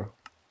more,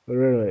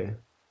 really.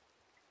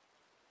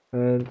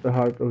 And the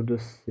heart of the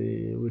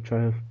sea, which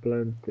I have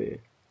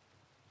plenty.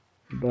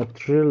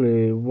 But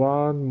really,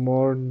 one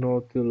more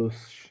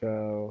Nautilus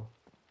shell.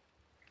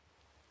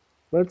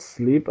 Let's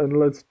sleep and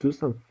let's do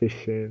some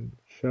fishing,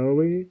 shall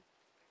we?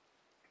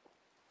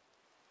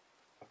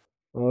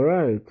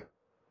 Alright.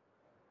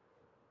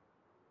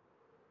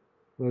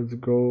 Let's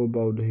go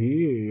about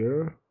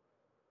here.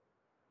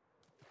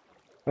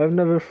 I've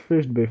never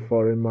fished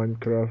before in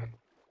Minecraft.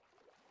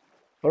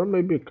 Or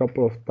maybe a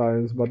couple of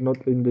times, but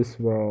not in this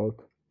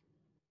world.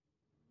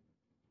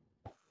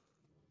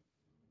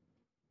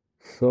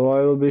 So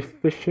I will be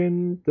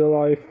fishing till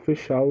I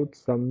fish out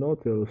some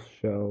Nautilus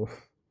shells.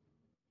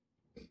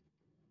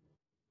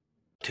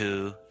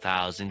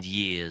 2,000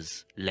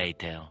 years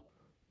later.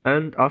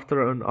 And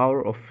after an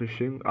hour of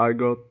fishing, I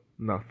got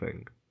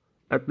nothing.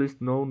 At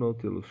least no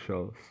Nautilus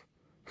shells.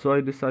 So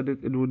I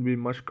decided it would be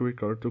much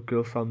quicker to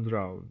kill some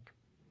drowned.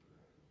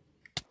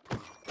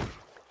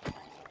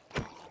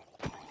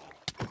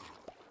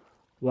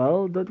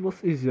 Well, that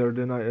was easier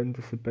than I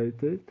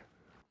anticipated.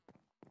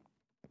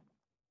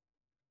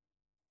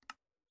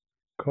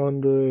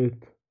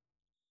 Conduit.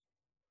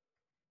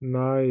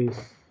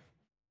 Nice.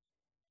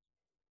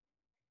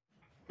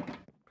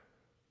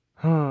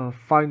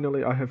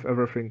 Finally I have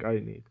everything I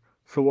need.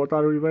 So what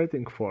are we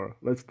waiting for?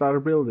 Let's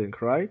start building,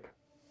 right?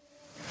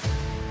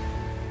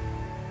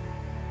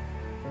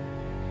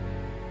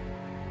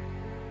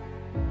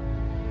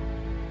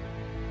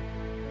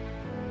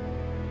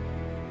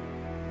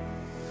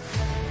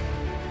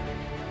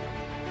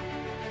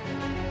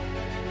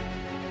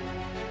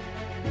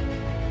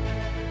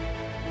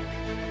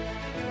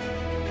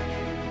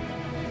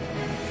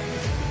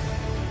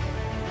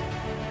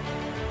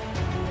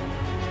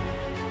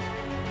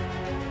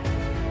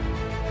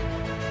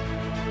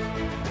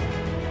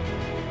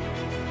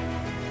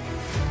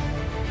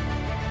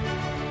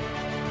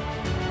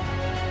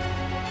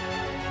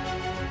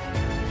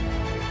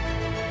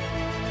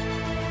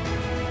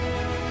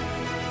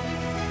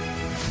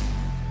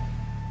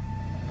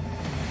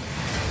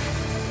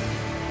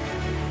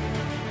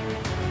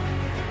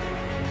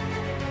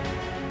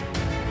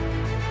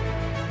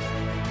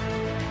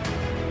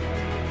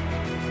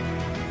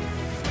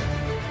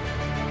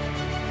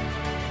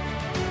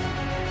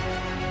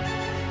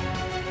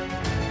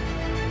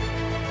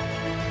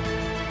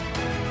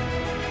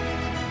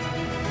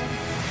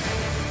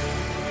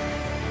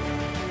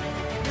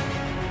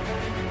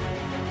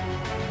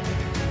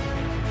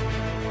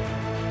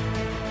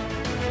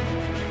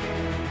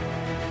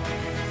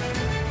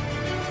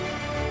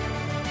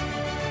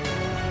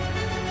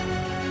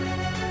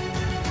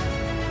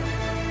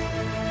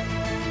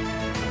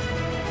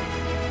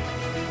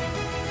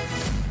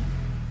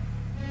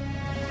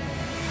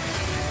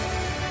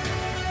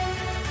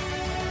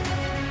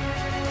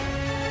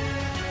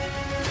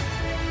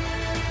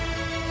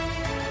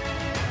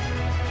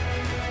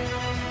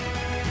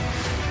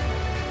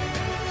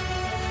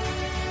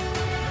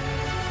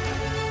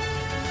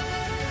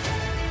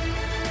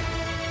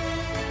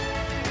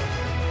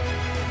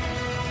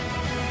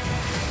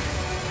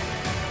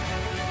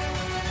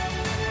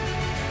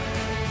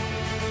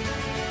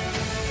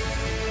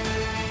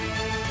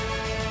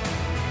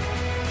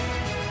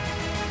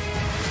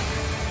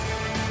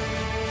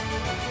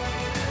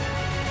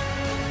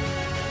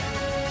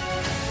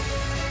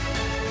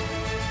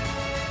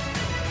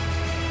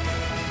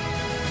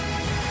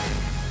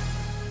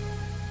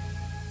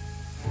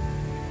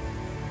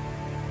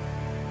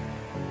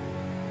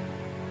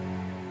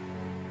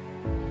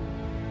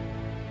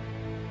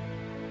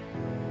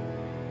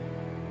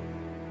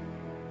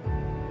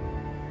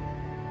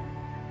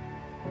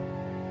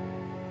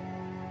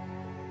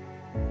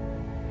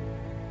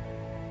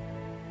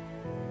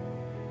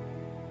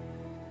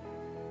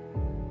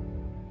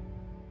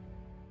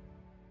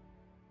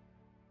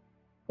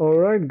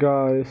 Alright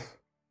guys,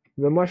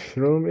 the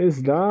mushroom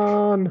is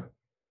done!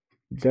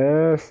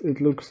 Yes,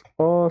 it looks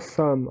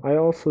awesome. I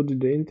also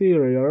did the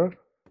interior.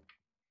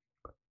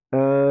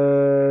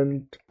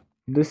 And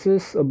this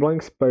is a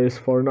blank space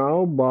for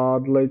now,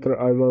 but later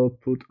I will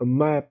put a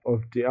map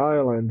of the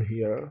island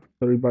here,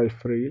 3 by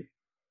 3.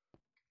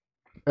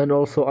 And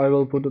also I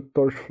will put a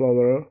torch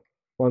flower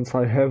once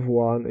I have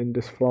one in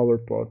this flower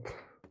pot.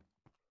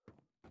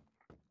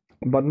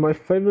 But my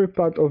favorite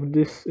part of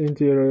this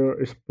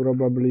interior is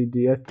probably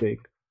the attic,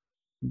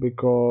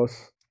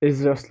 because it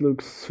just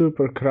looks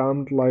super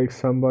cramped, like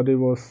somebody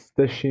was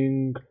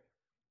stashing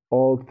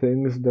all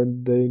things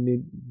that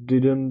they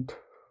didn't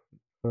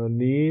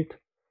need.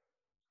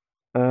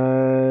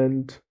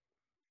 And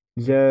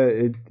yeah,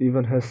 it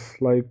even has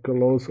like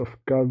loads of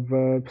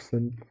cobwebs,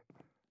 and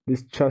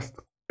this chest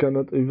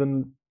cannot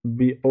even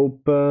be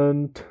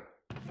opened,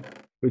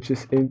 which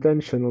is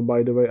intentional,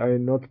 by the way. I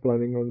am not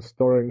planning on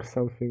storing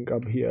something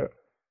up here.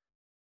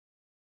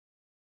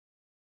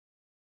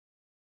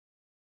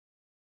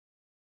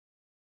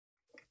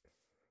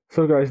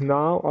 So guys,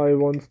 now I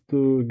want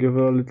to give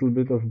a little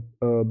bit of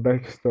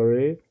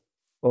backstory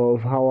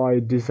of how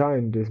I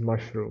designed this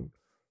mushroom.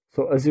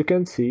 So as you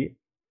can see,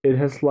 it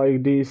has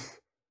like these,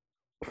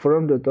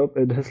 from the top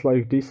it has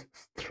like these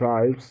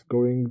stripes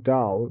going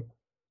down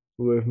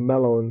with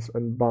melons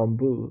and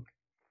bamboo.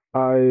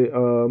 I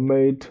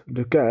made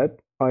the cat.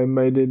 I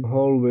made it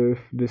whole with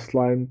this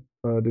lime,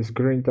 this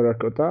green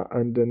terracotta,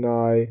 and then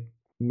I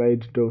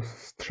made those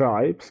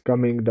stripes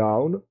coming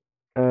down,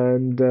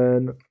 and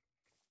then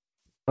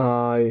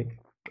I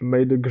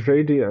made a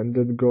gradient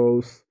that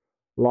goes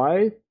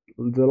light.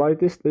 The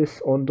lightest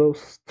is on those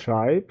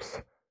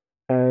stripes,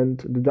 and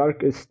the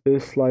darkest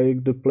is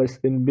like the place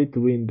in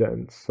between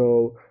them.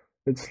 So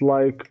it's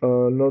like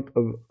not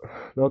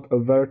a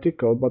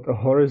vertical but a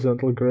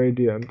horizontal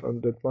gradient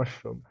on that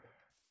mushroom.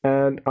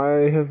 And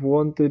I have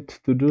wanted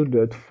to do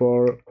that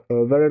for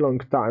a very long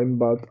time,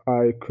 but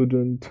I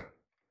couldn't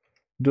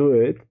do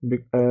it.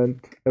 And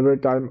every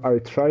time I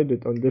tried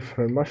it on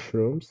different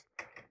mushrooms,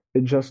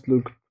 it just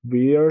looked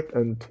weird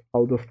and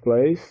out of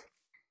place.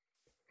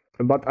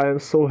 But I am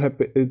so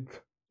happy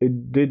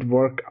it did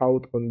work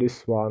out on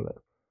this one,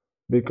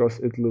 because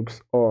it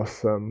looks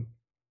awesome.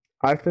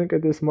 I think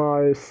it is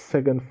my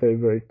second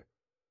favorite.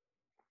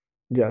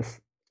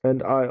 Yes,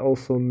 and I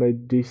also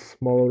made these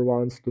smaller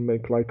ones to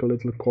make like a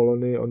little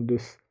colony on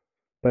this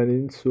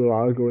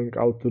peninsula going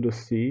out to the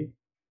sea.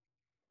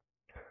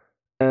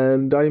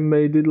 And I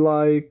made it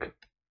like,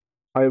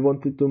 I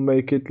wanted to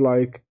make it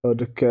like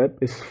the cat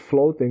is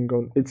floating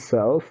on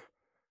itself,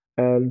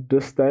 and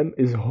the stem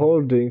is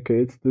holding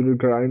it to the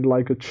ground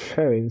like a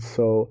chain.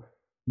 So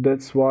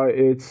that's why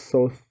it's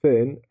so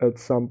thin at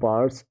some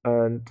parts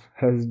and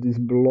has these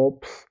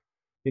blobs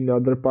in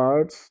other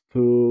parts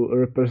to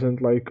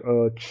represent like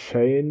a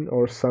chain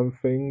or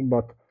something,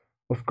 but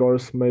of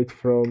course made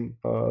from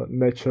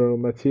natural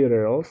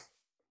materials.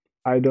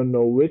 I don't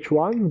know which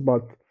one,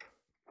 but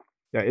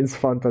yeah, it's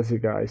fantasy,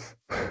 guys.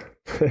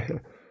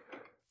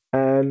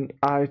 And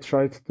I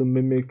tried to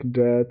mimic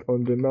that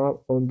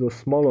on the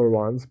smaller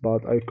ones,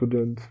 but I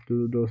couldn't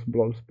do those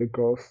blobs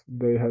because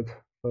they had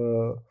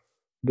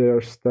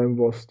their stem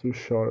was too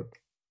short.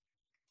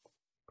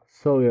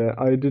 So yeah,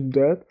 I did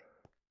that,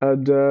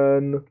 and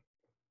then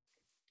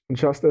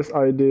just as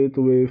I did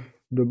with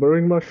the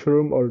burning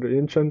mushroom or the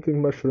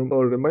enchanting mushroom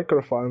or the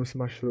microfarms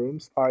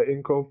mushrooms, I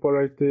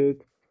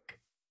incorporated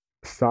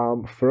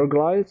some frog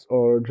lights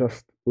or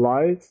just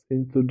lights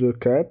into the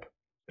cap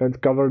and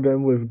cover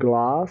them with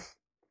glass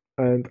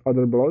and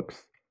other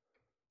blocks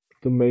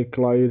to make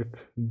like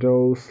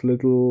those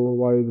little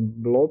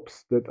white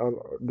blobs that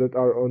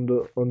are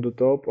on the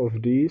top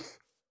of these.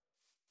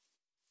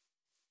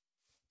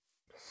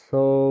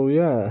 So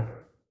yeah,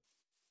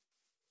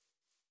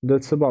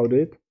 that's about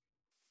it.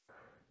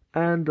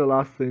 And the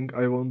last thing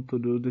I want to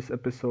do this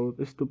episode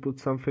is to put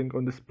something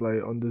on display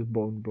on this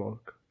bone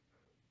block.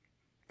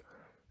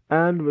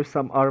 And with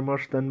some armor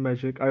stand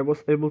magic I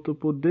was able to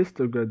put this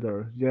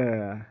together,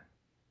 yeah.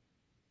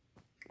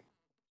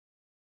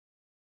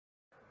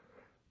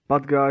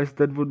 But guys,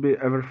 that would be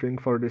everything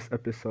for this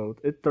episode.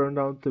 It turned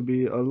out to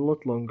be a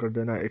lot longer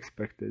than I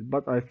expected,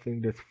 but I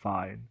think that's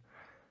fine.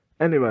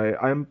 Anyway,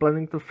 I'm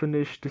planning to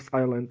finish this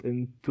island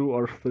in 2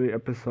 or 3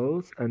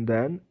 episodes, and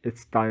then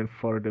it's time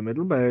for the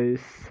middle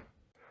base.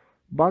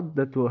 But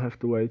that will have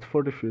to wait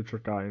for the future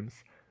times.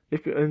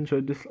 If you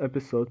enjoyed this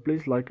episode,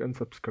 please like and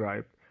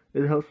subscribe.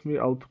 It helps me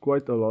out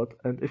quite a lot,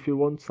 and if you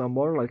want some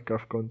more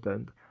Lightcraft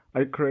content,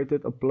 I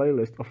created a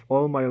playlist of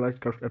all my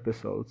Lightcraft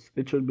episodes.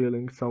 It should be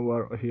linked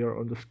somewhere here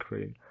on the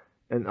screen.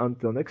 And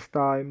until next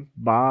time,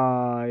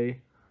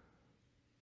 bye!